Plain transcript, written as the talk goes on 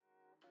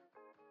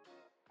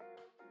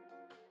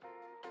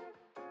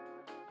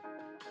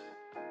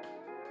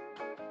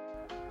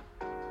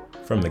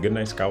From the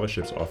Goodnight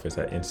Scholarships Office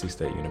at NC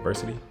State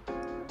University,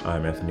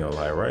 I'm Anthony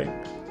Olai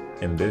Wright,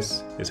 and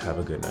this is Have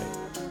a Good Night.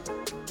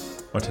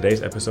 On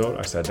today's episode,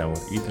 I sat down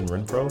with Ethan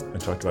Renfro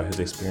and talked about his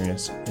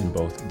experience in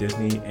both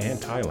Disney and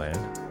Thailand,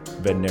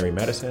 veterinary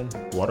medicine,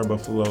 water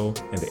buffalo,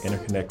 and the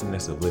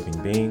interconnectedness of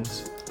living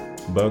beings,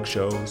 bug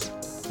shows,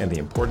 and the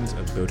importance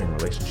of building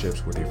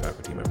relationships with your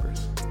faculty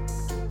members.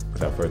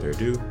 Without further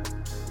ado,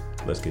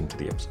 let's get into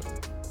the episode.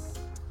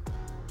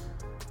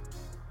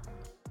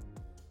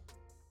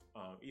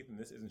 Ethan,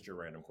 this isn't your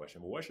random question,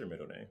 but what's your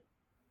middle name?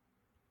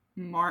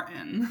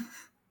 Martin.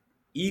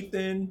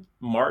 Ethan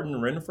Martin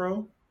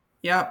Renfro?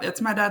 Yep,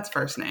 it's my dad's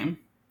first name.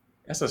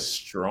 That's a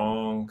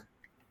strong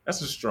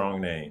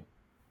name.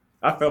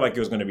 I felt like it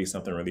was going to be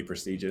something really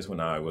prestigious when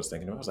I was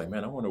thinking. I was like,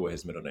 man, I wonder what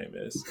his middle name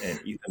is. And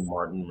Ethan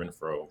Martin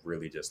Renfro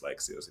really just like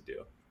seals the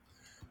deal.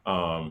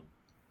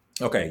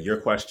 Okay, your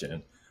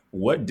question.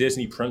 What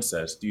Disney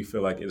princess do you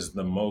feel like is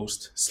the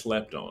most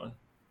slept on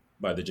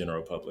by the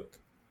general public?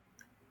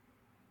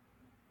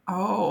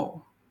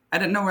 Oh, I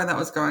didn't know where that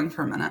was going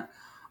for a minute.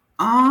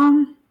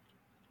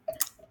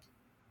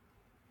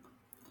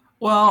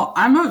 Well,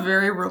 I'm a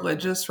very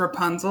religious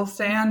Rapunzel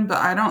stan, but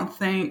I don't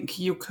think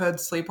you could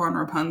sleep on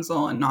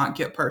Rapunzel and not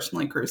get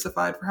personally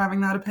crucified for having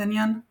that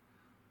opinion.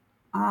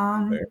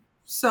 Fair.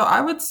 So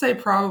I would say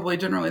probably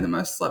generally the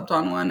most slept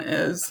on one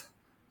is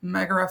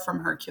Megara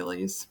from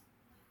Hercules.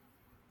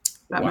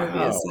 That movie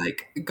is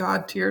like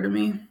God tier to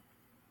me.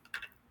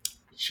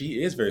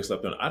 She is very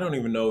slept on. I don't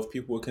even know if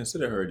people would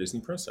consider her a Disney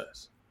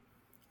princess.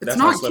 It's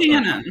not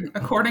canon,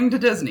 according to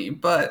Disney,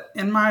 but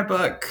in my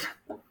book,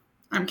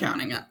 I'm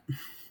counting it.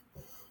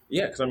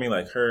 Yeah, because I mean,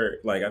 like her,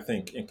 like I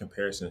think in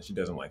comparison, she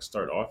doesn't like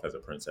start off as a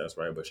princess,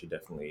 right? But she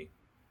definitely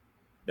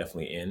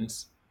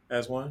ends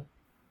as one.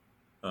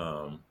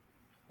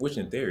 Which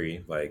in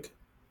theory, like,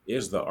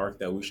 is the arc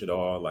that we should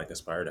all like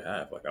aspire to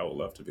have. Like, I would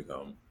love to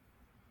become,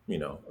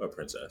 a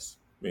princess.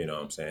 You know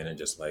what I'm saying? And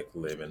just like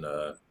live in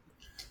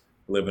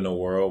a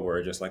world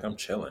where just like I'm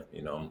chilling.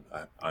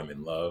 I'm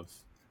in love,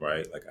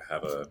 right? Like I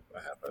have a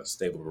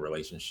stable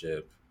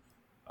relationship.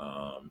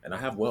 And I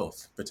have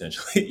wealth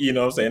potentially, you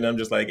know what I'm saying? I'm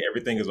just like,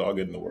 everything is all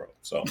good in the world.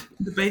 So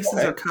the bases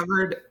are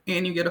covered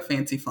and you get a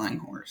fancy flying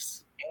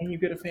horse.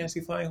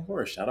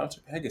 Shout out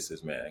to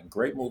Pegasus, man.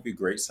 Great movie,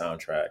 great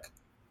soundtrack.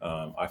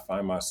 I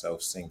find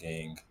myself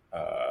singing,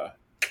 I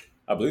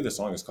believe the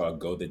song is called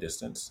Go the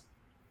Distance,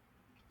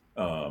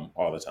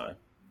 all the time.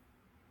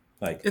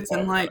 Like it's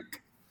in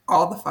like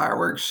all the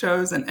fireworks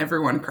shows and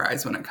everyone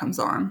cries when it comes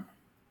on.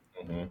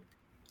 Mm-hmm.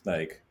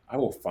 Like, I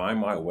will find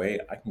my way.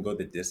 I can go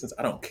the distance.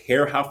 I don't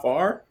care how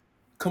far.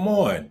 Come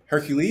on,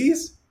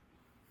 Hercules.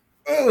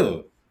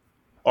 Ugh.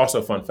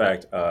 Also, fun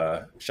fact,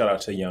 shout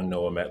out to young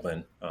Noah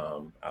Metlin,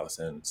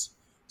 Allison's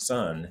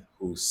son,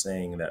 who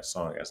sang that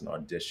song as an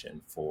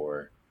audition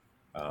for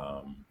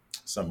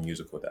some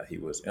musical that he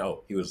was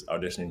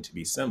auditioning to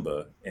be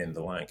Simba in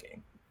The Lion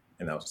King.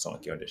 And that was the song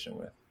he auditioned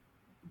with.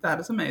 That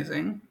is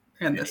amazing.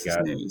 And this is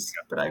news,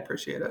 but I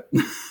appreciate it.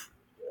 Yeah.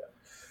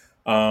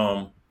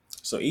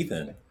 So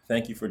Ethan,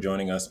 thank you for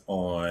joining us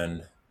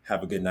on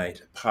Have a Good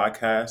Night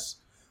podcast.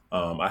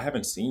 I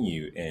haven't seen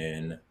you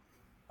in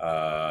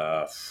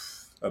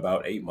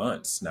about 8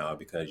 months now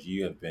because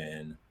you have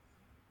been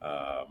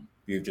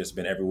you've just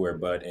been everywhere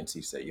but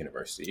NC State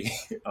University,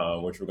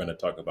 which we're going to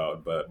talk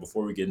about. But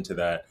before we get into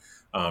that,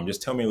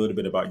 just tell me a little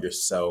bit about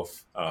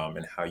yourself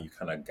and how you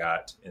kind of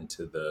got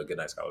into the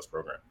Goodnight Scholars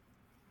program.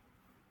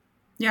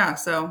 Yeah,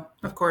 so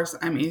of course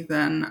I'm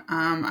Ethan.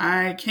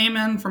 I came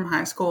in from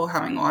high school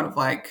having a lot of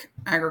like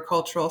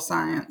agricultural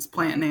science,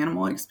 plant and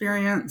animal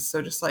experience.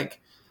 So just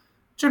like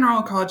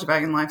general College of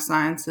Ag and Life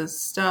Sciences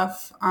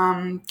stuff.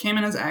 Came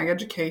in as ag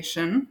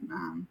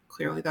education.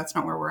 Clearly that's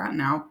not where we're at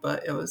now,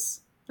 but it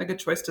was a good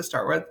choice to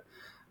start with.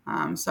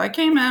 So I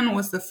came in,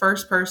 was the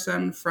first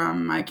person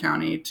from my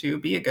county to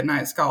be a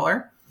Goodnight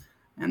Scholar.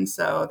 And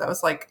so that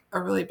was like a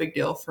really big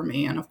deal for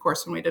me. And of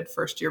course, when we did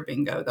first year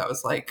bingo, that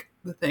was like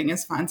the thing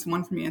is find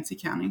someone from Yancey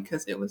County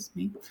because it was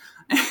me.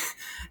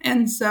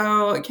 And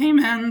so I came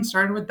in,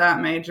 started with that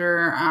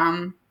major,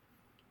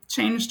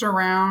 changed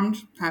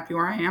around, happy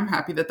where I am,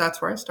 happy that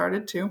that's where I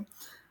started too.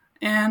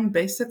 And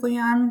basically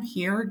I'm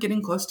here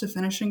getting close to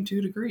finishing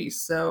 2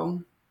 degrees.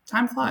 So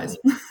time flies.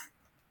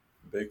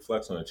 Big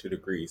flex on the 2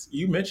 degrees.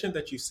 You mentioned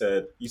that you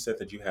said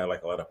that you had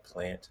like a lot of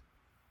plant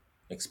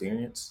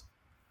experience.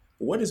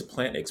 What is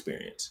plant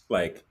experience?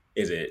 Like,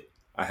 is it,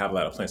 I have a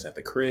lot of plants at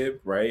the crib,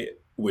 right?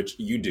 Which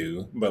you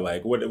do, but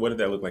like, what did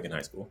that look like in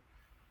high school?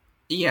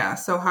 Yeah,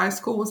 so high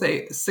school was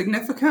a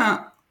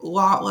significant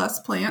lot less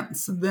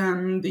plants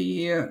than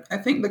I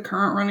think the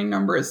current running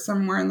number is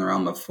somewhere in the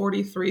realm of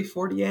 43,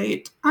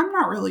 48. I'm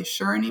not really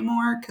sure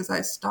anymore because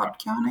I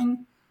stopped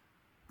counting.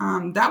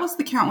 That was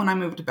the count when I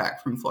moved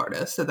back from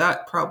Florida, so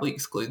that probably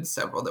excludes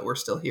several that were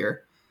still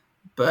here.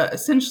 But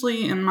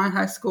essentially, in my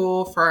high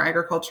school, for our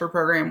agriculture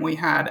program, we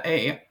had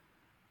a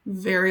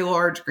very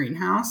large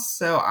greenhouse.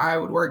 So I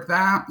would work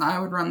that. I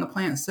would run the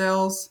plant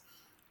sales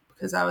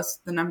because I was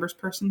the numbers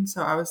person.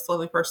 So I was the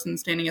lovely person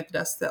standing at the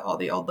desk that all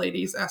the old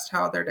ladies asked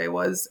how their day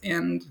was,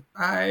 and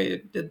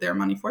I did their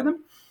money for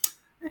them.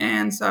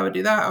 And so I would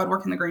do that. I would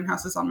work in the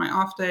greenhouses on my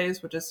off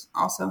days, which is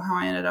also how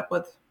I ended up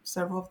with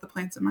several of the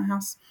plants in my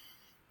house.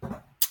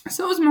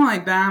 So it was more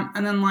like that.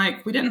 And then,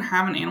 like, we didn't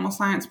have an animal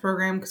science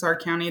program because our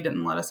county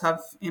didn't let us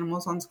have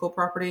animals on school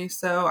property.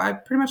 So I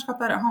pretty much got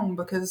that at home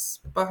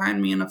because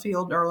behind me in a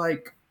field are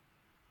like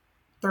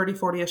 30,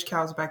 40-ish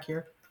cows back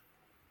here.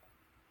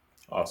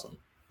 Awesome.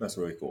 That's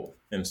really cool.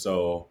 And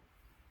so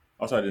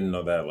also I didn't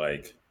know that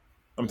like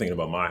I'm thinking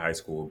about my high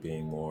school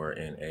being more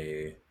in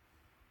a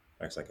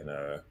actually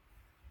like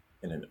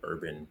in an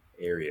urban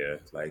area.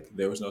 Like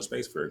there was no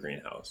space for a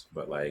greenhouse.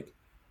 But like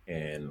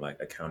in like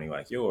a county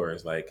like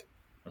yours, like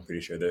I'm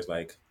pretty sure there's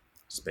like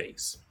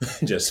space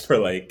just for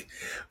like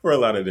for a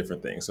lot of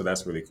different things. So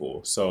that's really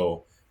cool.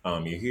 So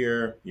you're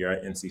here, you're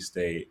at NC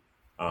State.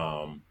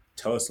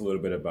 Tell us a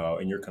little bit about,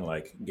 and you're kind of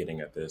like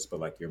getting at this, but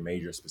like your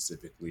major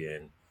specifically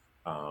in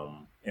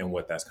and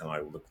what that's kind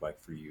of like looked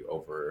like for you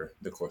over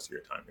the course of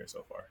your time here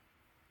so far.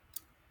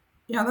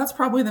 Yeah, that's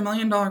probably the $1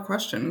 million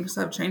question because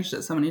I've changed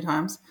it so many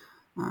times.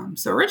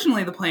 So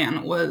originally the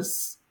plan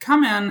was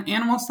come in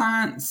animal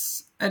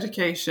science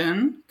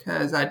education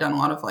because I'd done a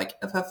lot of like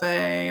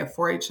FFA,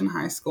 4-H in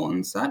high school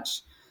and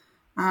such.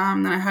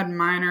 Then I had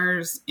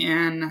minors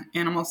in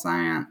animal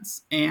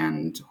science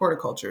and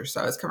horticulture.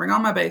 So I was covering all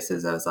my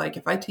bases. I was like,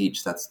 if I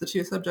teach, that's the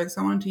two subjects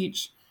I want to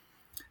teach.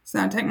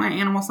 So I take my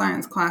animal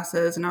science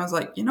classes, and I was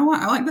like, you know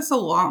what? I like this a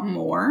lot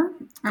more.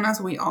 And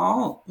as we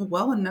all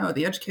well know,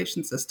 the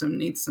education system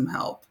needs some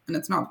help. And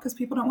it's not because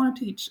people don't want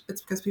to teach;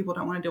 it's because people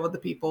don't want to deal with the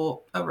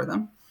people over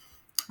them.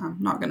 I'm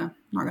not gonna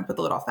put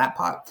the lid off that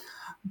pot.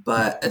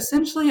 But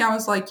essentially, I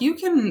was like, you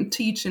can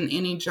teach in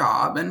any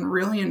job, and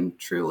really and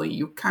truly,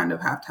 you kind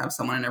of have to have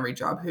someone in every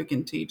job who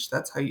can teach.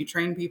 That's how you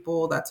train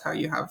people. That's how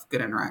you have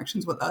good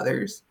interactions with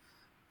others.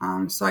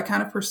 So I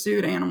kind of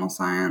pursued animal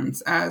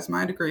science as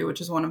my degree,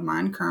 which is one of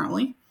mine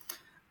currently.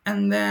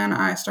 And then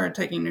I started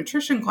taking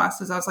nutrition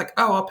classes. I was like,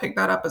 oh, I'll pick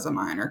that up as a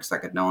minor because I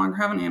could no longer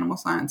have an animal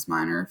science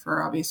minor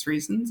for obvious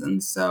reasons.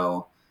 And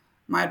so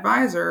my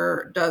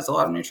advisor does a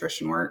lot of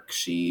nutrition work.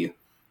 She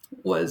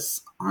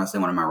was honestly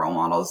one of my role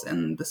models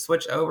in the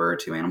switch over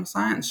to animal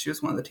science. She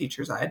was one of the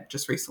teachers I had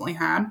just recently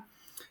had.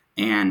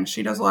 And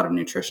she does a lot of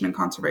nutrition and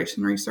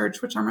conservation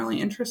research, which I'm really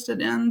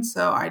interested in.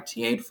 So I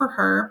TA'd for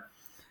her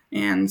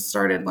and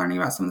started learning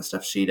about some of the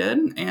stuff she did.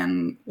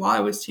 And while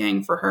I was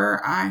TAing for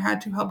her, I had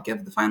to help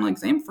give the final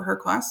exam for her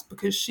class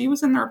because she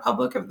was in the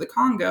Republic of the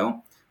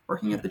Congo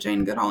working at the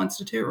Jane Goodall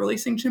Institute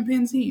releasing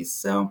chimpanzees.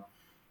 So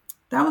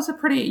that was a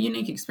pretty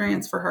unique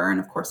experience for her. And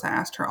of course, I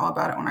asked her all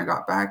about it when I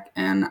got back.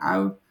 And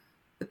I,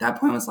 at that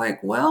point, was like,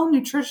 well,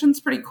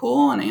 nutrition's pretty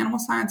cool and animal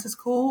science is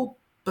cool,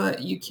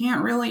 but you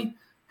can't really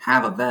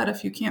have a vet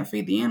if you can't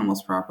feed the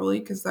animals properly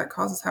because that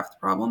causes half the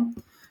problem.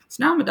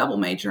 So now I'm a double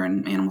major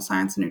in animal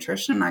science and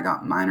nutrition, and I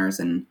got minors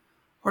in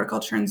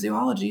horticulture and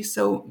zoology.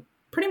 So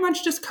pretty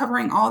much just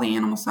covering all the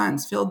animal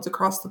science fields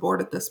across the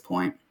board at this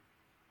point.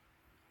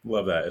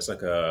 Love that. It's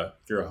like a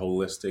you're a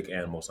holistic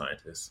animal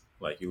scientist.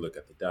 Like you look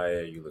at the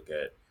diet, you look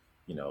at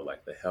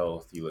like the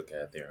health, you look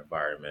at their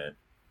environment.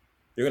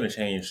 You're gonna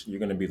change. You're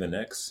gonna be the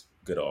next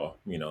Goodall.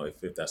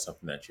 If that's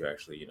something that you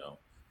actually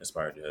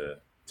aspire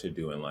to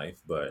do in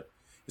life. But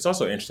it's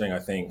also interesting, I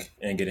think,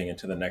 in getting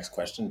into the next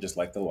question, just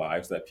like the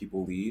lives that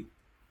people lead.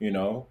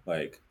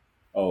 Like,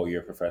 oh,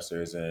 your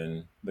professors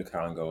in the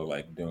Congo,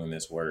 like doing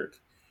this work.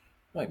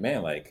 Like,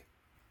 man, like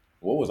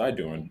what was I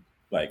doing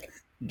like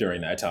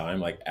during that time,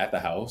 like at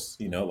the house,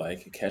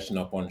 like catching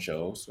up on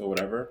shows or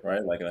whatever,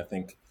 right? Like, and I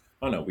think,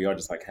 I don't know, we all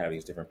just like have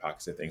these different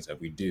pockets of things that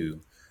we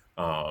do.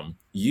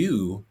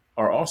 You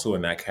are also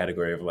in that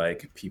category of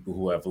like people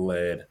who have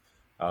led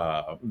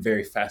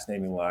very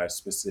fascinating lives,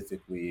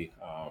 specifically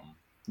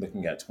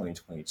looking at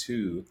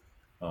 2022,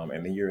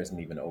 and the year isn't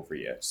even over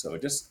yet. So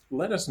just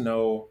let us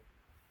know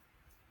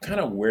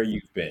kind of where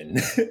you've been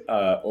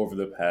over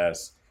the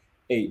past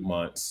 8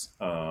 months,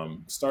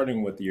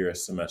 starting with your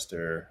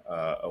semester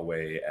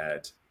away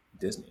at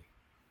Disney.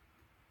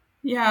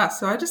 Yeah,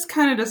 so I just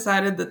kind of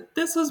decided that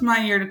this was my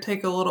year to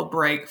take a little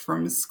break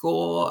from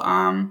school.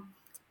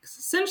 'Cause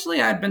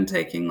essentially, I'd been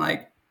taking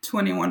like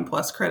 21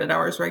 plus credit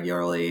hours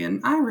regularly, and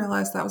I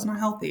realized that was not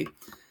healthy.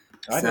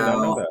 I did not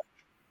know So that.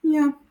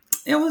 yeah,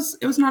 it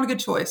was not a good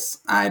choice.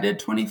 I did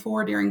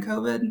 24 during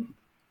COVID.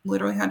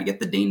 Literally had to get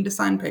the dean to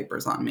sign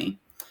papers on me.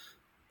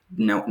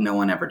 No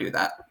one ever do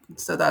that.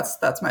 So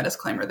that's my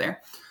disclaimer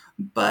there.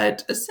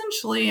 But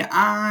essentially,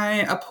 I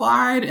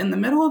applied in the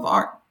middle of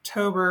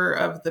October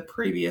of the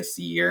previous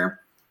year.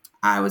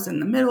 I was in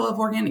the middle of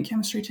organic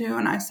chemistry too,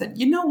 and I said,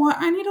 you know what?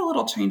 I need a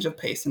little change of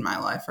pace in my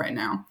life right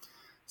now.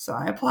 So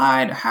I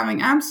applied,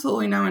 having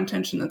absolutely no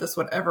intention that this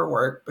would ever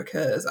work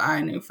because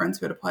I knew friends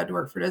who had applied to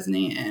work for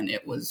Disney, and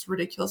it was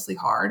ridiculously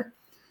hard.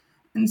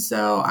 And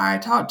so I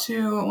talked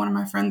to one of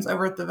my friends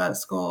over at the vet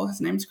school.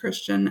 His name's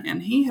Christian,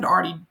 and he had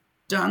already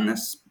done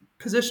this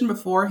position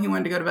before. He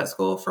wanted to go to vet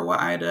school for what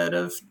I did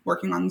of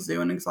working on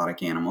zoo and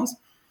exotic animals.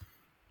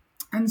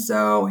 And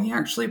so he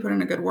actually put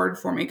in a good word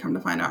for me, come to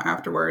find out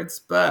afterwards.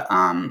 But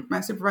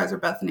my supervisor,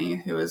 Bethany,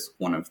 who is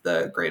one of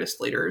the greatest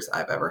leaders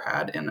I've ever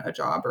had in a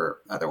job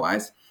or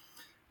otherwise,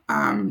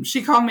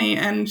 she called me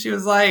and she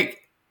was like,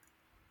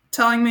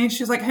 telling me,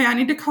 she's like, hey, I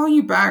need to call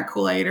you back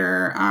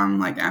later,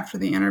 like after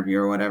the interview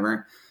or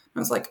whatever. I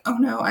was like, oh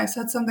no, I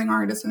said something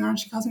wrong. I did something wrong.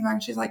 She calls me back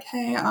and she's like,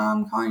 hey,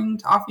 I'm calling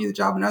to offer you the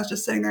job. And I was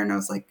just sitting there and I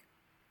was like,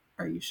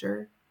 are you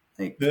sure?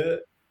 Like, Yeah.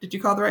 did you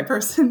call the right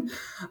person?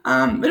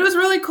 But it was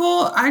really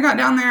cool. I got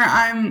down there.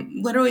 I'm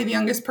literally the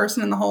youngest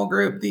person in the whole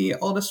group. The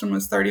oldest one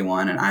was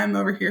 31, and I'm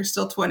over here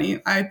still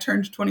 20. I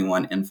turned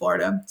 21 in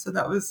Florida. So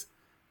that was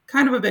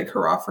kind of a big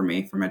hurrah for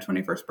me for my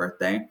 21st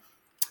birthday.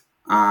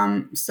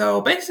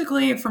 So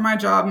basically, for my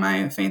job,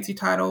 my fancy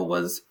title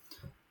was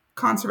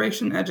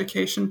Conservation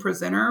Education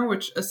Presenter,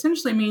 which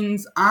essentially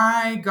means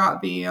I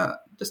got the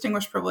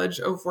distinguished privilege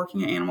of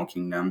working at Animal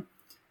Kingdom.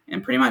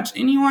 And pretty much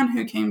anyone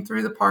who came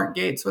through the park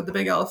gates with the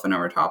big elephant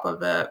over top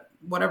of it,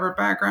 whatever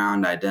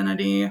background,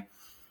 identity,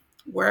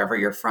 wherever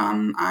you're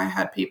from, I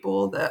had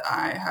people that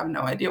I have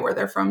no idea where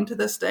they're from to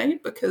this day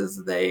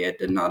because they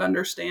did not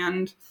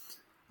understand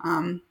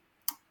um,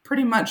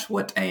 pretty much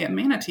what a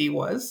manatee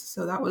was.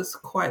 So that was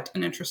quite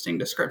an interesting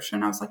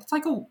description. I was like, it's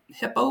like a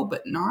hippo,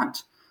 but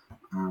not.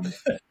 Um,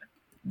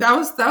 that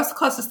was the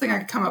closest thing I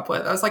could come up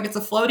with. I was like, it's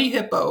a floaty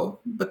hippo,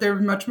 but they're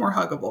much more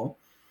huggable.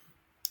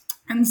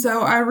 And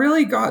so I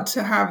really got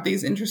to have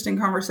these interesting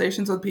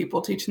conversations with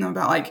people, teaching them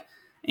about like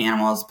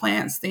animals,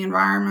 plants, the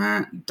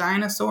environment,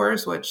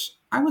 dinosaurs, which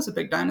I was a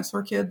big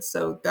dinosaur kid,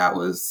 so that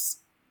was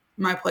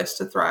my place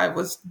to thrive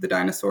was the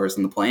dinosaurs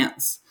and the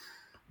plants.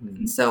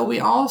 And so we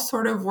all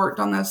sort of worked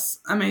on this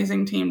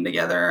amazing team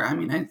together. I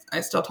mean,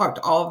 I still talk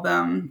to all of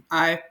them.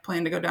 I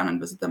plan to go down and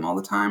visit them all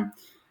the time.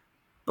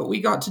 But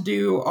we got to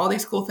do all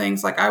these cool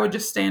things. Like I would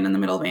just stand in the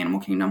middle of Animal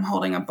Kingdom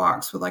holding a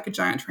box with like a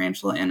giant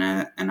tarantula in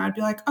it. And I'd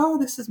be like, oh,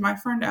 this is my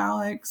friend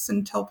Alex,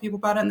 and tell people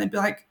about it. And they'd be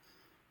like,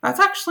 that's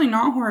actually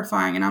not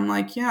horrifying. And I'm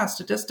like, yeah,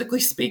 statistically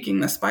speaking,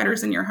 the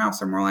spiders in your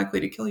house are more likely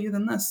to kill you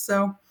than this.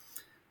 So,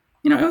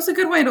 it was a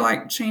good way to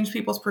like change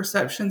people's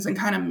perceptions and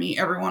kind of meet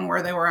everyone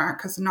where they were at.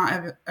 Cause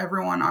not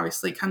everyone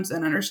obviously comes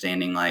in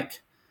understanding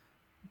like,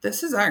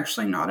 this is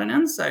actually not an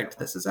insect.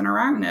 This is an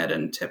arachnid,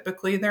 and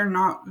typically they're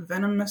not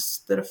venomous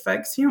that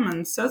affects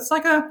humans. So it's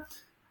like a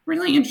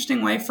really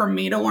interesting way for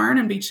me to learn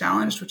and be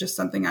challenged, which is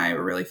something I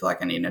really feel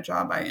like I need in a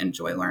job. I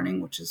enjoy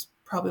learning, which is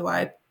probably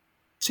why I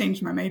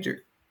changed my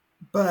major.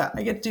 But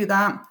I get to do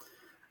that.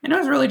 And it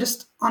was really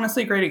just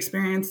honestly a great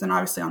experience. And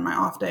obviously on my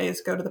off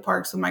days, go to the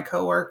parks with my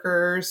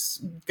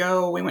coworkers.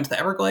 We went to the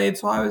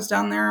Everglades while I was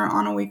down there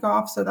on a week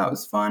off. So that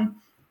was fun.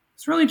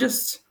 It's really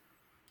just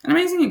an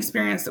amazing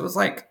experience that was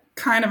like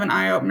kind of an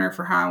eye opener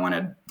for how I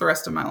wanted the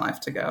rest of my life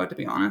to go, to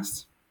be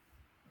honest.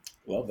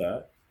 Love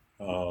that.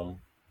 Um,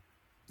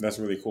 that's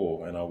really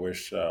cool. And I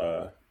wish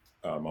my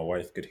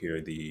wife could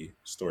hear the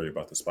story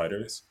about the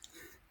spiders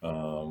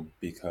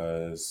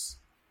because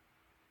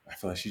I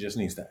feel like she just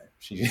needs that.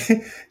 She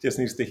just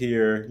needs to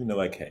hear,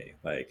 like, hey,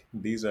 like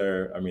these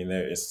are. I mean,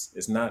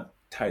 it's not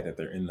tight that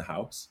they're in the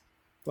house.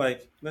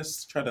 Like,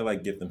 let's try to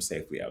like get them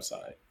safely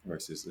outside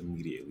versus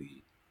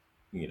immediately,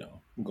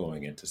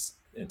 going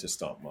into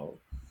stomp mode.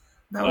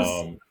 That was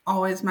Um,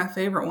 always my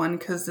favorite one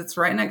because it's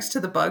right next to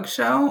the bug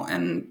show,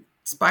 and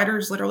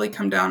spiders literally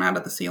come down out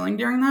of the ceiling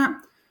during that.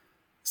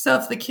 So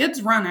if the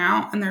kids run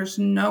out and there's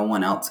no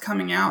one else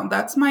coming out,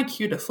 that's my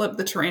cue to flip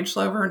the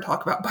tarantula over and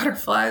talk about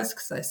butterflies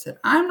because I said,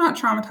 I'm not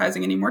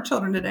traumatizing any more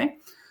children today.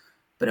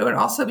 But it would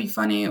also be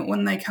funny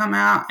when they come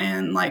out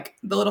and like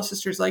the little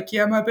sister's like,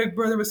 yeah, my big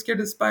brother was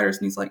scared of spiders.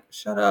 And he's like,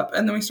 shut up.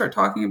 And then we start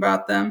talking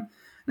about them. And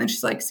then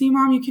she's like, see,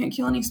 mom, you can't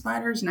kill any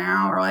spiders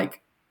now. Or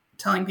like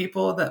telling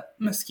people that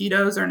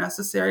mosquitoes are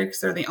necessary because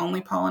they're the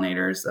only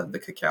pollinators of the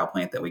cacao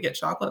plant that we get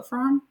chocolate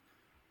from.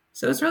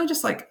 So it's really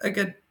just like a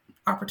good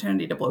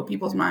opportunity to blow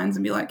people's minds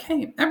and be like,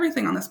 hey,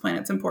 everything on this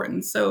planet's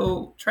important.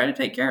 So try to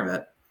take care of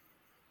it.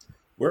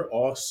 we're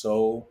all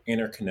so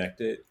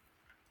interconnected.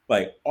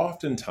 Like,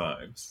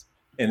 oftentimes,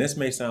 and this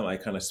may sound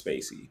like kind of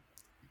spacey,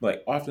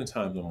 like,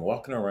 oftentimes I'm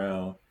walking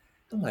around,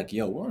 I'm like,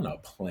 yo, we're on a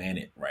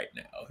planet right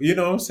now. You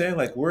know what I'm saying?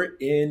 Like, we're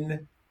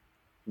in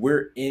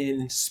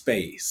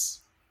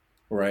space,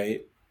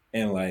 right?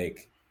 And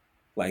like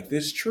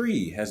this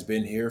tree has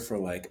been here for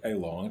like a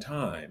long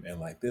time, and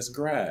like this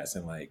grass,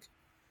 and like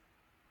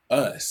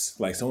us,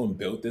 like someone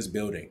built this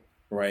building,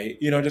 right?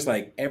 Just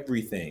like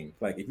everything.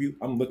 Like, if you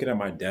I'm looking at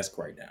my desk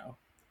right now,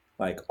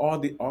 like all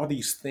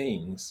these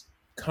things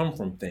come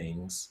from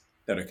things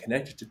that are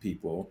connected to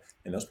people,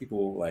 and those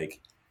people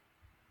like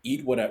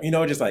eat whatever,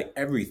 just like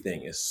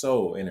everything is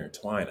so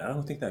intertwined. I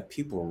don't think that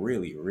people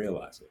really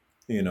realize it,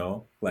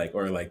 like,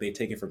 or like they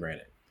take it for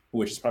granted,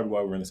 which is probably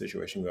why we're in the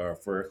situation we are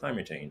for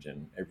climate change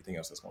and everything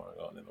else that's going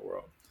on in the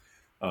world.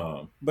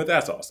 But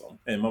that's awesome,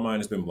 and my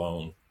mind has been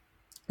blown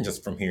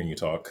just from hearing you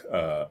talk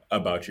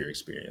about your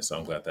experience. So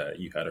I'm glad that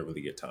you had a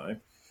really good time.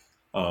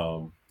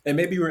 And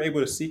maybe you were able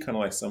to see kind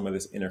of like some of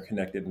this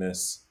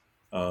interconnectedness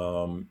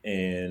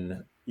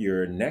in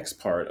your next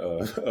part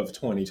of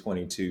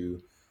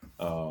 2022.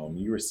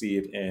 You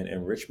received an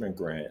enrichment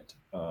grant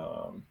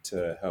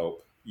to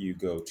help you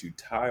go to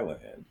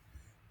Thailand.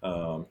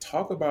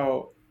 Talk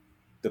about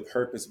the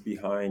purpose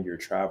behind your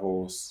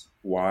travels,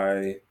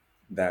 why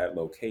that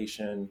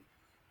location,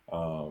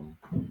 um,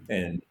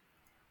 and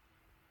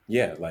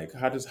yeah, like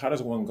how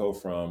does one go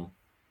from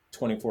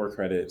 24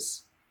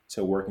 credits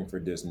to working for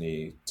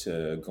Disney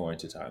to going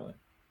to Thailand?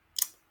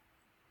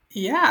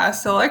 Yeah,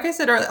 so like I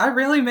said earlier, I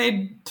really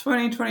made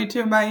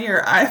 2022 my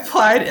year. I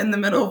applied in the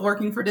middle of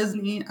working for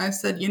Disney. I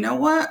said, you know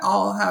what?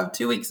 I'll have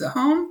 2 weeks at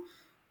home,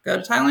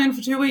 go to Thailand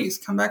for 2 weeks,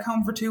 come back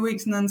home for 2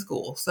 weeks, and then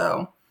school.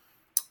 So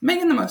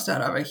making the most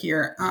out of it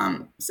here.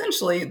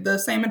 Essentially, the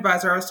same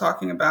advisor I was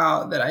talking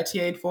about that I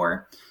TA'd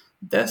for,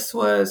 this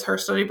was her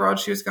study abroad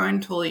she was going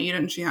to lead,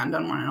 and she hadn't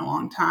done one in a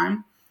long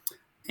time.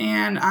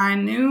 And I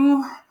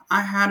knew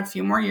I had a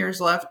few more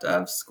years left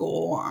of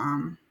school.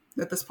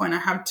 At this point, I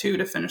have two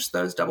to finish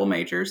those double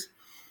majors.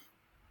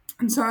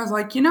 And so I was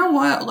like, you know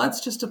what?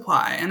 Let's just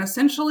apply. And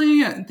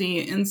essentially,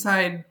 the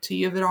inside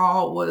tea of it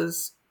all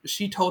was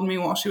she told me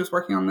while she was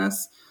working on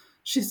this,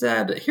 she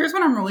said, here's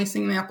when I'm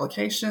releasing the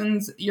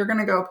applications. You're going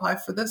to go apply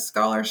for this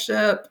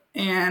scholarship,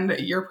 and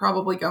you're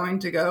probably going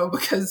to go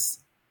because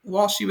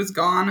while she was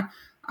gone,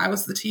 I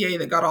was the TA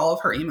that got all of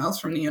her emails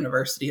from the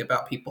university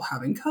about people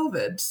having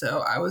COVID.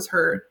 So I was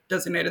her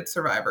designated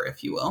survivor,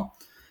 if you will.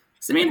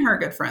 So me and her are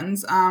good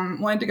friends.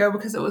 Wanted to go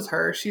because it was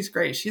her. She's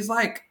great. She's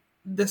like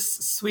this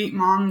sweet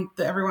mom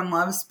that everyone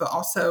loves, but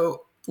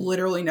also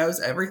literally knows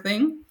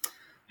everything.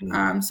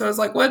 Mm. So I was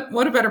like,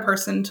 what a better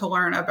person to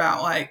learn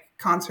about like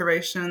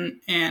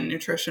conservation and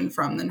nutrition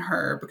from than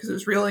her? Because it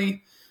was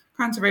really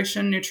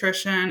conservation,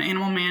 nutrition,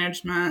 animal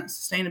management,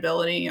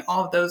 sustainability,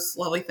 all of those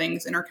lovely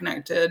things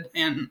interconnected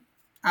and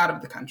out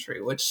of the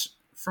country, which,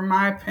 from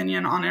my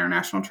opinion on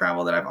international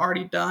travel that I've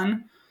already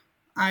done,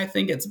 I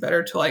think it's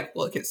better to like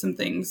look at some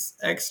things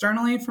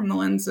externally from the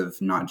lens of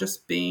not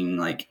just being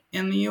like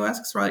in the US,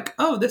 because we're like,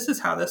 oh, this is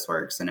how this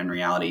works. And in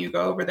reality, you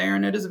go over there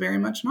and it is very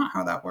much not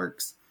how that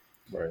works.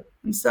 Right.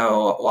 And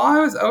so while I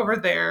was over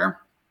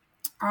there,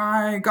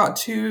 I got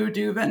to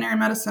do veterinary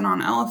medicine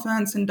on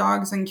elephants and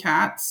dogs and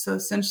cats. So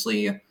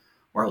essentially,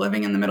 we're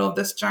living in the middle of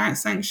this giant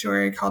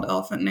sanctuary called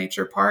Elephant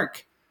Nature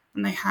Park.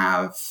 And they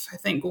have, I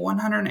think,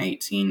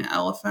 118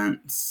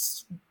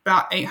 elephants,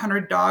 about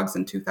 800 dogs,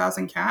 and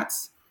 2,000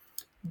 cats.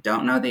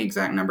 Don't know the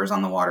exact numbers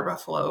on the water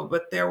buffalo,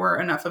 but there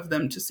were enough of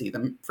them to see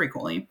them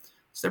frequently.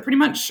 So they're pretty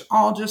much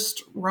all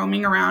just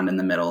roaming around in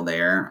the middle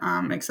there,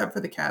 except for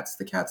the cats.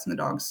 The cats and the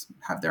dogs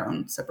have their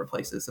own separate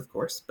places, of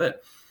course.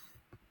 But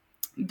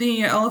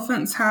the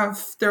elephants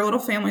have their little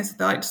families that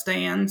they like to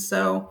stay in.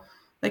 So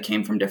they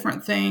came from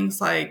different things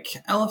like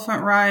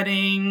elephant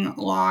riding,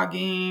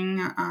 logging,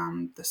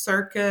 the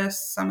circus.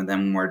 Some of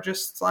them were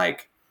just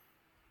like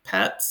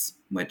pets,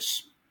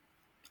 which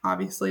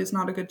obviously is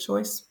not a good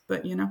choice,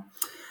 but you know.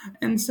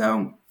 And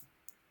so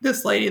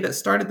this lady that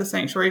started the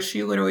sanctuary,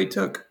 she literally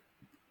took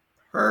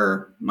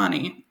her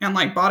money and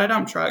like bought a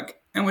dump truck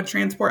and would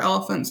transport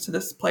elephants to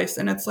this place.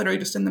 And it's literally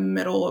just in the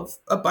middle of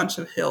a bunch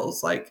of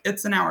hills. Like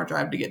it's an hour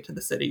drive to get to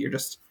the city. You're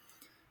just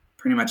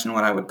pretty much in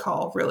what I would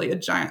call really a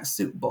giant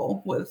soup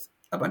bowl with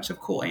a bunch of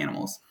cool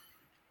animals.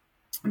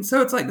 And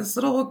so it's like this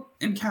little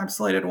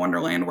encapsulated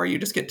wonderland where you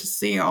just get to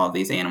see all of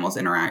these animals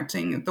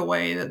interacting the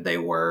way that they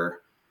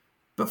were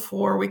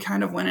before we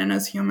kind of went in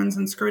as humans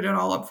and screwed it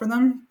all up for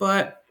them.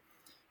 But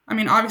I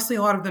mean, obviously,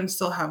 a lot of them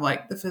still have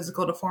like the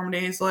physical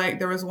deformities. Like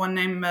there was one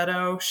named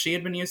Meadow. She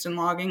had been used in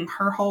logging.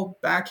 Her whole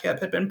back hip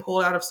had been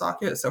pulled out of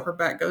socket, so her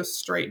back goes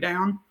straight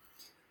down.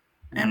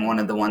 And one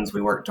of the ones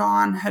we worked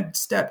on had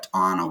stepped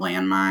on a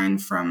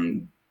landmine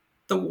from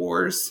the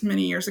wars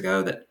many years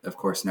ago that, of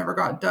course, never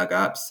got dug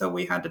up. So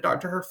we had to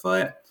doctor her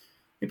foot.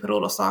 We put a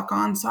little sock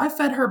on. So I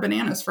fed her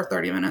bananas for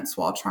 30 minutes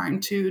while trying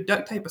to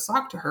duct tape a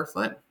sock to her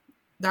foot.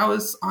 That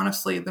was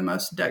honestly the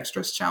most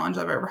dexterous challenge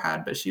I've ever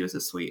had, but she was a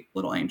sweet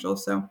little angel.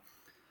 So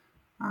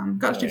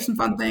got to do Right. some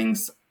fun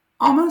things.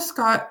 Almost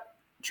got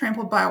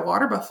trampled by a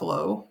water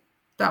buffalo.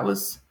 That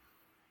was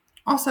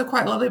also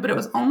quite lovely, but it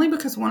was only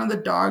because one of the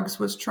dogs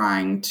was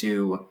trying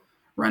to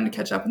run to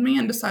catch up with me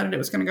and decided it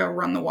was going to go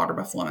run the water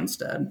buffalo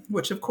instead,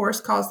 which of course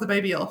caused the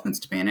baby elephants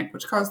to panic,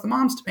 which caused the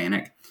moms to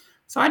panic.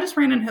 So I just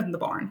ran and hid in the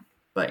barn.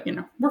 But, you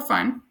know, we're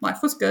fine.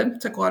 Life was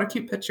good. Took a lot of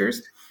cute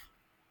pictures.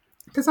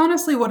 Because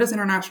honestly, what is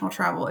international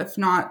travel if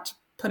not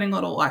putting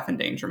little life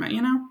endangerment,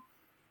 you know?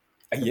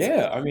 That's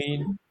Yeah, I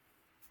mean,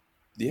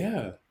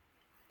 yeah,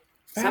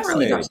 So I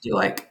really got fascinating. to do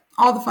like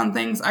all the fun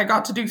things. I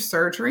got to do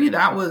surgery.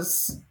 That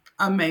was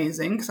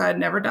amazing because I had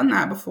never done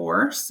that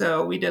before.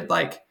 So we did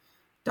like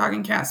dog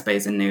and cat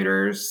spays and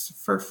neuters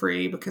for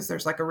free because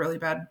there's like a really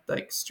bad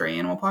like stray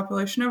animal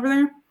population over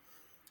there.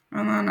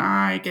 And then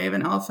I gave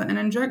an elephant an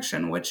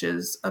injection, which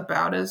is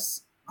about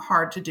as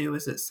hard to do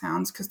as it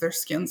sounds because their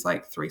skin's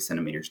like 3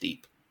 centimeters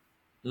deep.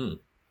 Mm,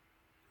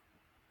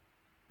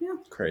 Yeah.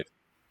 great,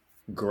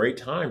 great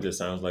times. It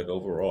sounds like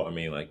overall. I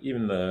mean, like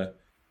even the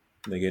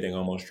getting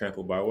almost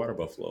trampled by a water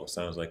buffalo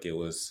sounds like it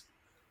was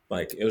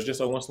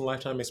just a once in a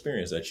lifetime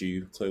experience that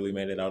you clearly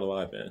made it out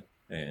alive in,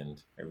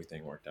 and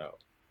everything worked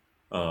out.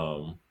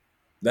 Um,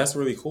 that's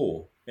really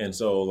cool. And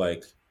so,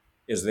 like,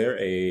 is there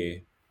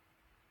a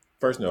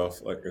first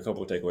off, like a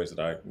couple of takeaways that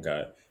I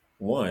got.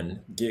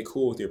 One, get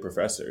cool with your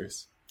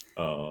professors,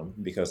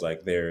 because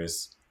like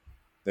there's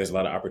a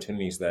lot of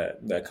opportunities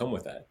that come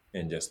with that,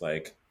 and just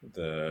like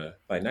the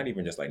like not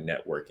even just like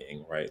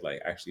networking, right? Like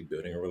actually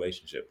building a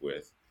relationship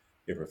with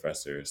your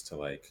professors to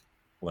like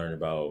learn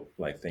about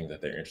like things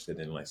that they're interested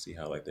in, like see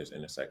how like there's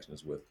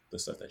intersections with the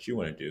stuff that you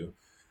want to do.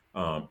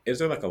 Is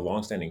there like a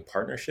long-standing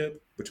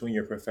partnership between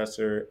your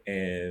professor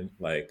and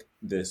like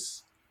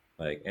this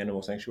like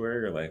animal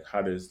sanctuary, or like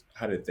how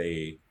did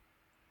they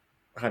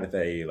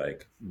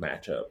like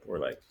match up or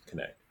like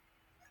connect?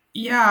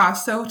 Yeah,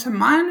 so to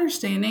my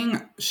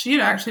understanding, she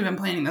had actually been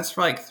planning this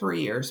for like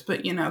 3 years,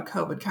 but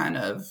COVID kind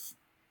of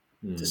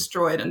Hmm.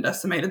 destroyed and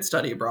decimated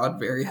study abroad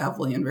very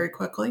heavily and very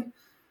quickly.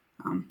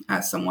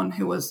 As someone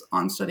who was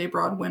on study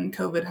abroad when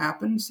COVID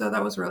happened, so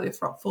that was really a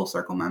full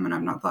circle moment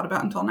I've not thought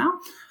about until now.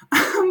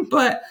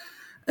 But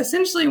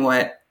essentially,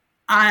 what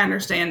I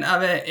understand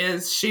of it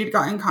is she'd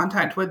got in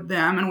contact with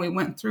them, and we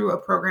went through a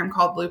program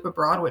called Loop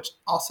Abroad, which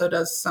also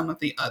does some of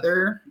the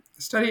other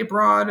study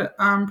abroad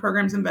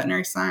programs in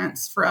veterinary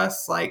science for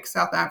us, like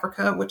South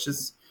Africa, which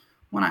is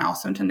one I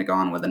also intend to go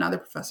on with another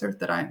professor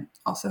that I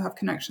also have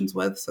connections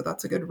with. So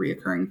that's a good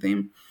reoccurring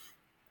theme.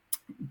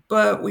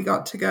 But we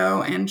got to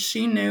go, and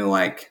she knew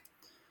like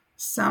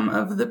some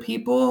of the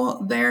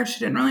people there. She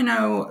didn't really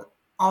know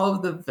all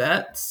of the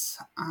vets,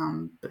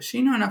 but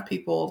she knew enough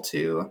people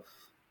to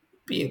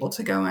be able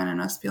to go in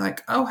and us be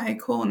like, oh, hey,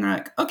 cool. And they're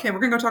like, okay, we're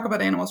going to go talk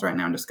about animals right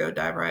now and just go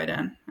dive right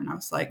in. And I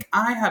was like,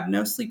 I have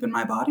no sleep in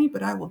my body,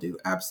 but I will do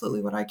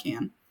absolutely what I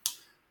can.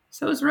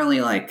 So it was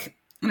really like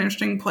an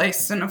interesting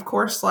place. And of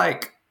course,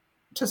 like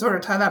to sort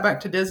of tie that back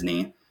to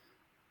Disney,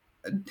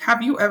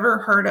 have you ever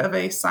heard of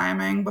a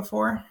Siamang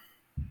before?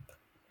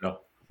 No.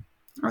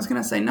 I was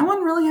going to say, no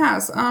one really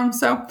has.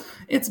 So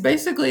it's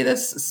basically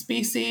this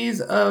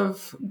species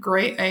of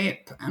great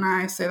ape. And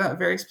I say that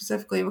very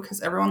specifically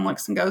because everyone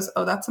looks and goes,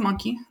 oh, that's a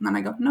monkey. And then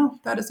I go, no,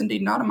 that is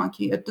indeed not a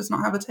monkey. It does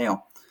not have a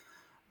tail.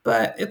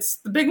 But it's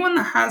the big one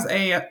that has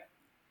a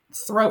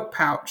throat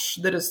pouch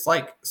that is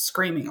like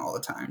screaming all the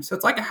time. So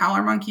it's like a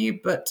howler monkey,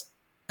 but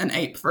an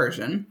ape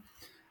version.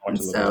 I want And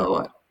to look it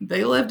up. so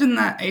they lived in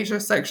that Asia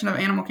section of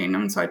Animal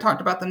Kingdom. So I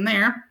talked about them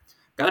there.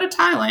 Go to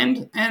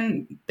Thailand,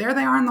 and there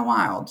they are in the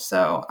wild.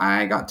 So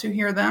I got to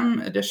hear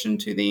them, in addition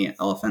to the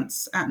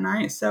elephants at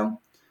night. So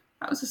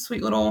that was a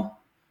sweet little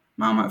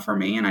moment for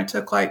me. And I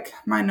took like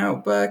my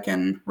notebook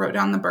and wrote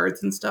down the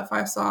birds and stuff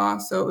I saw.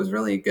 So it was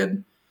really a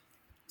good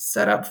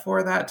setup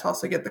for that to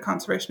also get the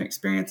conservation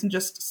experience and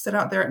just sit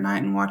out there at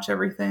night and watch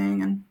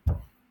everything. And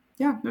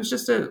yeah, it was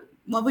just a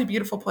lovely,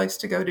 beautiful place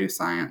to go do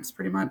science,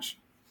 pretty much.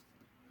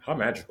 How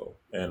magical!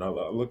 And I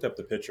looked up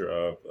the picture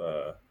of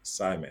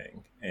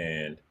Simang,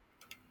 and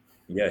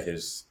yeah,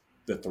 his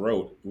the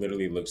throat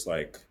literally looks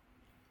like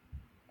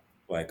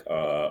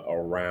a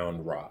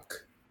round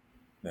rock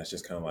that's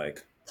just kind of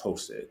like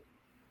posted,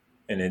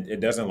 and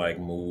it doesn't like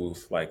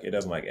move, like it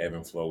doesn't like ebb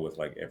and flow with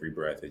like every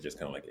breath. It just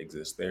kind of like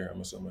exists there.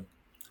 I'm assuming.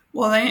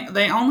 Well,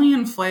 they only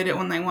inflate it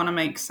when they want to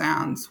make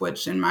sounds,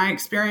 which in my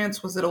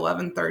experience was at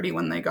 11:30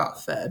 when they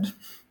got fed.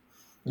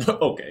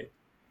 Okay,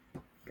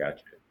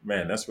 gotcha.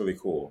 Man, that's really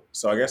cool.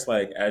 So I guess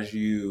like as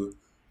you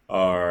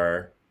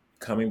are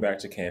coming back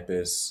to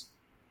campus,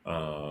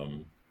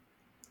 um,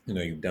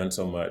 you've done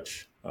so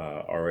much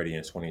already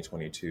in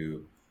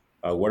 2022.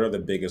 What are the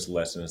biggest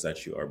lessons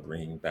that you are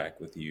bringing back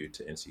with you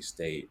to NC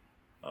State,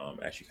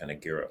 as you kind of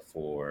gear up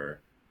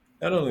for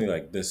not only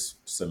like this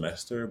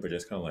semester, but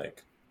just kind of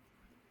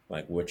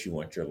like what you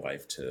want your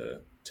life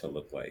to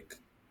look like?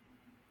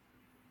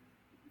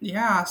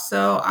 Yeah,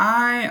 so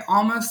I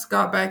almost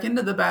got back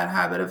into the bad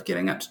habit of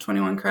getting up to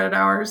 21 credit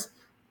hours,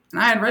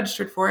 and I had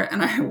registered for it,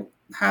 and I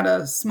had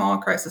a small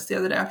crisis the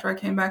other day after I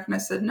came back, and I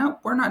said,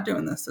 nope, we're not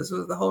doing this. This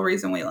was the whole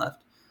reason we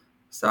left.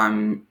 So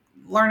I'm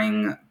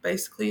learning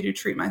basically to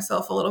treat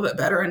myself a little bit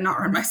better and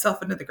not run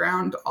myself into the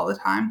ground all the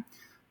time,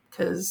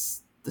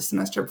 because the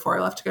semester before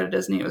I left to go to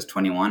Disney, it was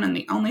 21, and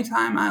the only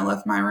time I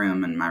left my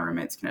room, and my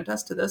roommates can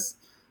attest to this,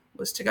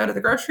 was to go to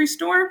the grocery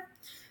store,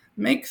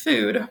 make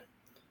food,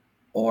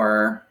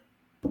 or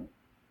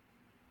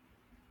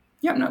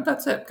yep, no,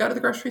 that's it. Go to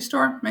the grocery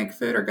store, make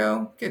food, or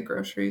go get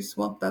groceries.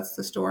 Well, that's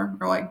the store,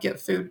 or like get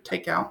food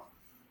takeout.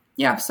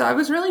 Yeah, so I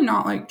was really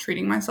not like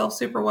treating myself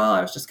super well.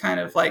 I was just kind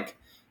of like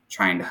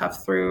trying to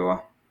huff through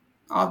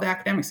all the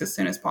academics as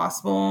soon as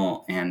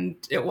possible. And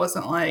it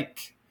wasn't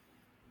like,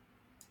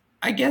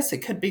 I guess it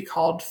could be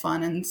called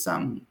fun in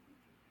some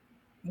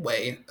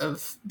way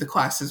of the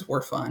classes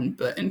were fun,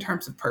 but in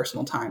terms of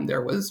personal time,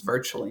 there was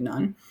virtually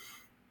none.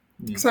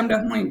 Mm. So I'm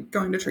definitely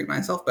going to treat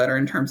myself better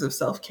in terms of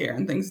self-care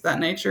and things of that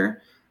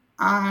nature.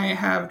 I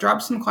have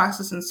dropped some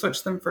classes and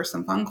switched them for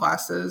some fun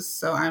classes.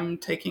 So I'm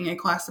taking a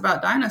class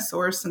about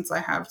dinosaurs since I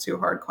have two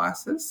hard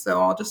classes.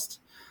 So I'll just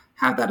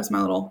have that as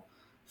my little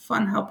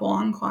fun help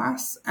along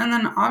class. And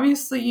then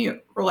obviously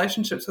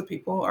relationships with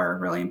people are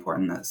really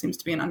important. That seems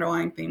to be an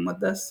underlying theme with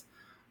this.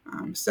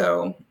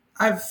 So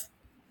I've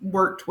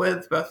worked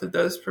with both of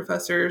those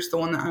professors, the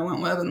one that I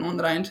went with and the one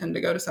that I intend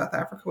to go to South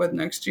Africa with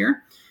next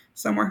year.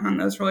 So I'm working on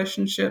those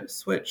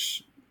relationships,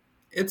 which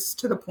it's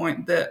to the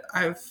point that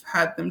I've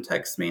had them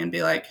text me and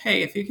be like,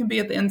 hey, if you can be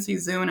at the NC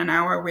Zoo in an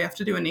hour, we have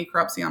to do a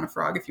necropsy on a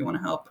frog if you want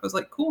to help. I was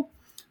like, cool,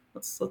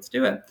 let's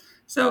do it.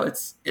 So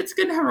it's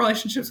good to have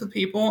relationships with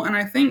people. And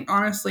I think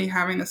honestly,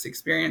 having this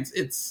experience,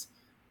 it's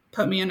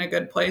put me in a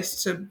good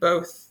place to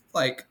both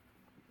like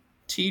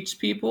teach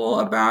people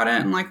about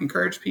it and like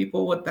encourage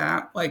people with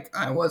that. Like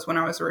I was when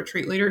I was a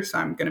retreat leader. So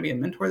I'm going to be a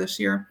mentor this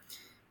year.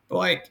 But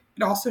like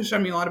it also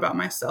showed me a lot about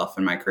myself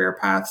and my career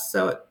path.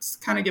 So it's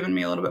kind of given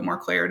me a little bit more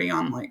clarity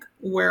on like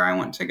where I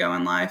want to go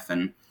in life.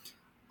 And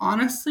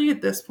honestly,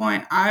 at this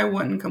point, I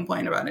wouldn't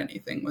complain about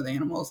anything with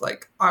animals.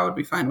 Like I would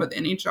be fine with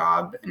any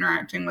job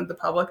interacting with the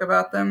public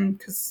about them,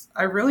 because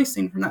I've really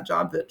seen from that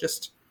job that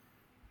just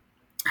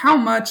how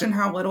much and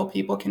how little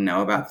people can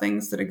know about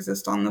things that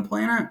exist on the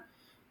planet.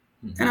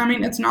 Mm-hmm. And I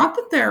mean, it's not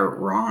that they're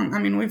wrong. I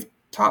mean, we've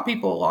taught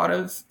people a lot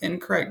of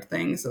incorrect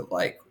things of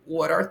like,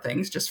 what are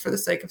things just for the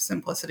sake of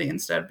simplicity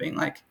instead of being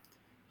like,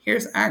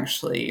 here's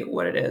actually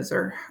what it is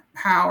or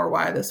how or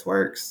why this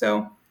works.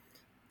 So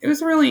it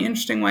was a really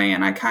interesting way.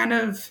 And I kind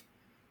of,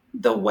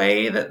 the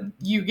way that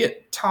you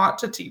get taught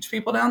to teach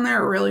people down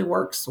there really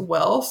works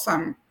well. So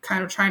I'm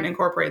kind of trying to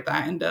incorporate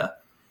that into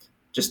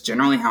just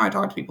generally how I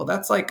talk to people.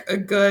 That's like a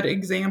good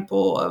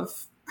example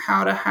of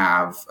how to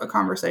have a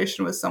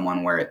conversation with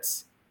someone where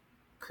it's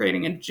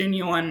creating a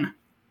genuine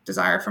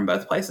desire from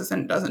both places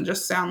and it doesn't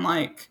just sound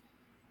like,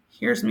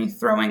 here's me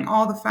throwing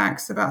all the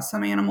facts about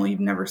some animal you've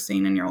never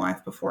seen in your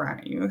life before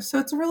at you. So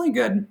it's a really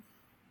good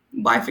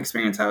life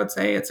experience, I would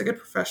say. It's a good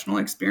professional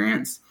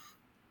experience.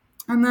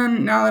 And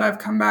then now that I've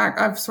come back,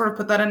 I've sort of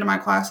put that into my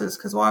classes,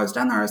 because while I was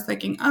down there, I was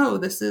thinking, oh,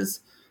 this is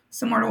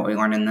similar to what we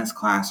learned in this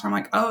class. Or I'm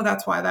like, oh,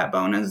 that's why that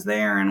bone is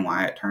there and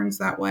why it turns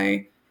that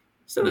way.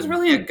 So it was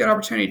really a good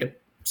opportunity to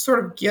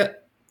sort of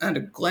get a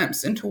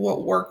glimpse into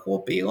what work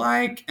will be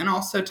like and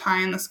also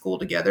tying the school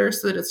together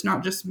so that it's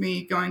not just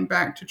me going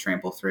back to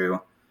trample through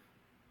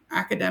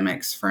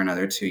academics for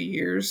another 2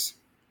 years,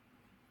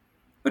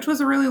 which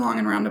was a really long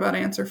and roundabout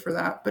answer for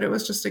that. But it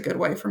was just a good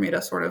way for me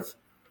to sort of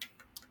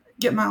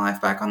get my life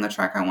back on the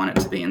track I want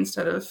it to be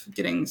instead of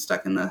getting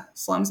stuck in the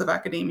slums of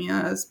academia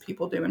as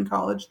people do in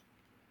college.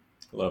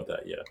 Love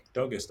that. Yeah.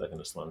 Don't get stuck in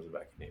the slums of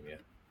academia.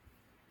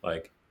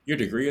 Like, your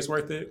degree is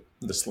worth it.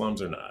 The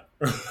slums are not,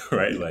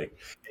 right? Like,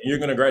 you're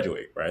going to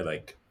graduate, right?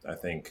 Like, I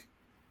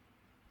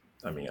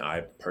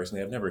personally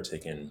have never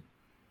taken,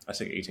 I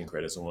took 18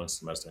 credits in one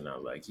semester and I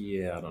was like,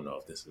 yeah, I don't know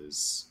if this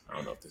is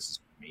for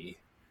me.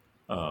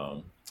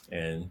 And,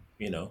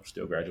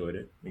 still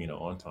graduated,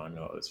 on time and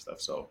all this stuff.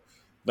 So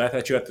glad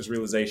that you had this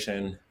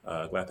realization.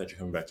 Glad that you're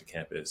coming back to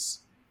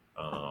campus.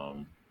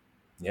 And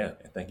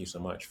thank you so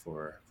much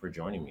for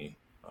joining me.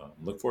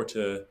 Look forward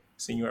to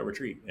seeing you at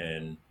retreat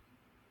and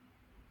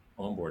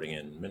onboarding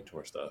and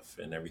mentor stuff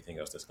and everything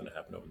else that's going to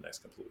happen over the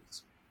next couple of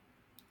weeks.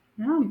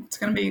 Yeah, it's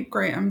going to be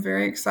great. I'm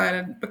very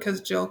excited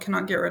because Jill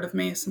cannot get rid of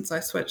me since I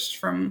switched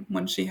from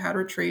when she had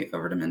retreat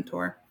over to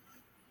mentor.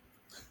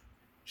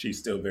 She's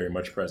still very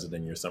much present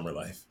in your summer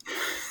life.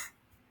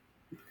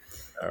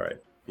 All right.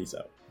 Peace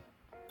out.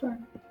 Bye.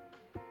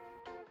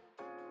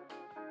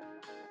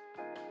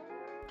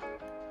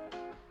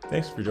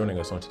 Thanks for joining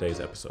us on today's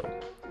episode.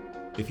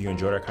 If you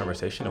enjoyed our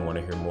conversation and want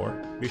to hear more,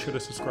 be sure to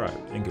subscribe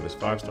and give us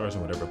 5 stars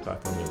on whatever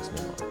platform you're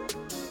listening on.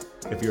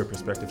 If you're a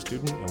prospective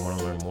student and want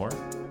to learn more,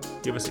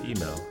 give us an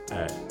email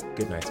at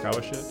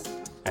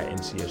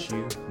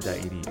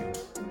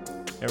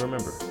goodnightscholarship@ncsu.edu. And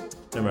remember,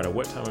 no matter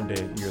what time of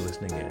day you're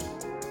listening in,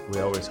 we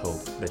always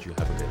hope that you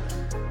have a good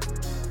night.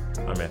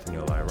 I'm Anthony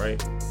Oli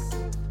Wright.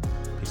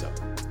 Peace out.